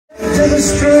to the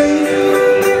street.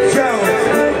 Yo,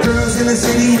 girls in the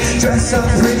city, dress up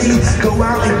pretty, go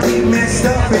out and get messed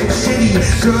up and shitty.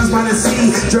 Girls by the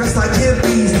sea, dressed like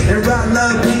hippies, and rock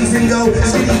love bees and go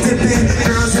skinny dipping.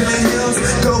 Girls in the hills,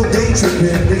 go day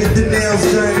tripping. They get the nails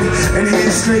done and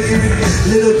hair straightened.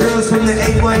 Little girls from the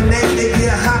 818, they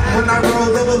get hot when I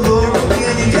roll over Laura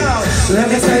and yo. Let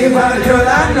me tell you about a girl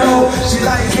I know. She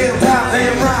like hip-hop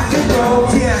and rock and roll.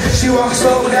 Yeah, she walks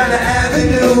slow down the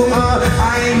avenue.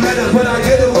 I ain't met her, but I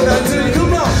get her when I do.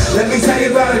 Come on, let me tell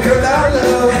you about a girl I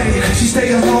love. Hey, she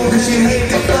stay at home cause she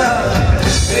hate the club.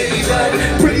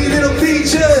 Pretty little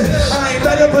feature. I ain't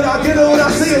met her, but I get her when I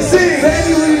see her sing.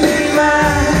 Baby, we need my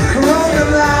Corona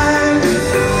line.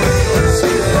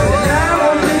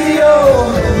 Now I'm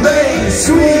your main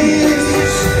sweet.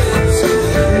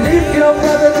 And if your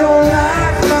brother don't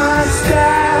like my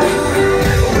style,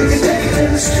 we can take it to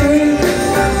the street.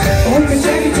 We can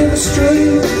take it to the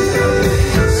street.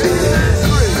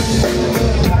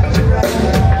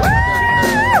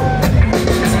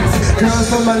 Girls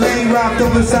from my lane rocked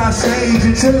oversized shades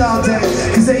and chill all day,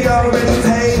 cause they already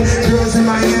paid. Girls in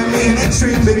Miami,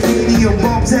 stream bikini and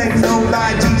bump techno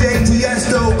like DJ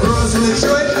Tiesto. Girls in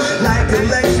Detroit, like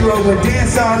electro and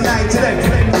dance all night today.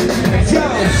 Yo,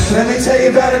 let me tell you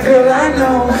about a girl I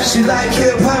know. She like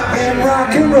hip-hop and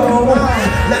rock and roll.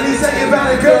 Let me tell you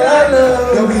about a girl I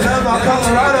love. Yo, we love our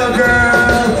Colorado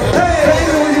girl. Hey,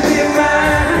 baby, will you be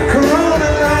my Corona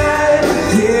line?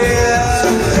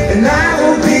 Yeah, and I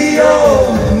will be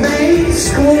your main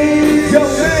squeeze. Your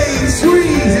main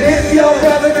squeeze. And if your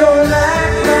brother don't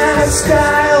like my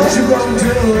style, what you gonna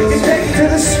do? We can take it to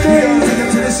the street. We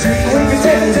can take it to the street. We can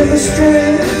take it to the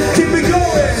street. Keep it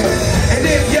going. And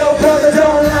if your brother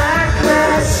don't like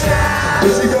my style,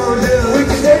 what you gonna do? We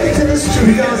can take it to the street.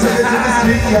 We gonna take it to the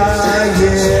street. Yeah.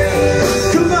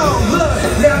 Come on, look.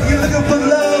 Now if you're looking for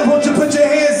love, won't you put your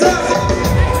hands up?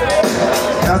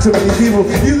 Not too many people.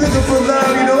 You looking for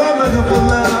love, you know I'm looking for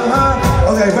love,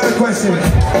 huh? Okay, better question.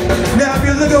 Now if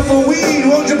you're looking for weed,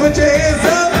 won't you put your hands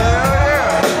up?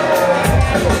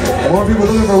 More people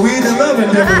looking for weed than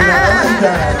loving them. I like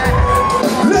that.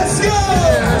 Let's go!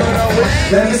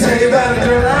 Let me tell you about a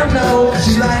girl I know.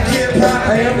 She like hip-hop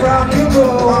and rock and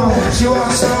roll. She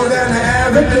walks slow down the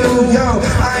avenue. Yo,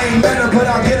 I ain't met her, but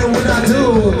I'll get her when I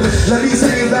do. Let me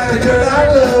tell you about a girl I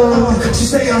love. She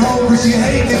stay at home cause she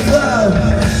hate the club.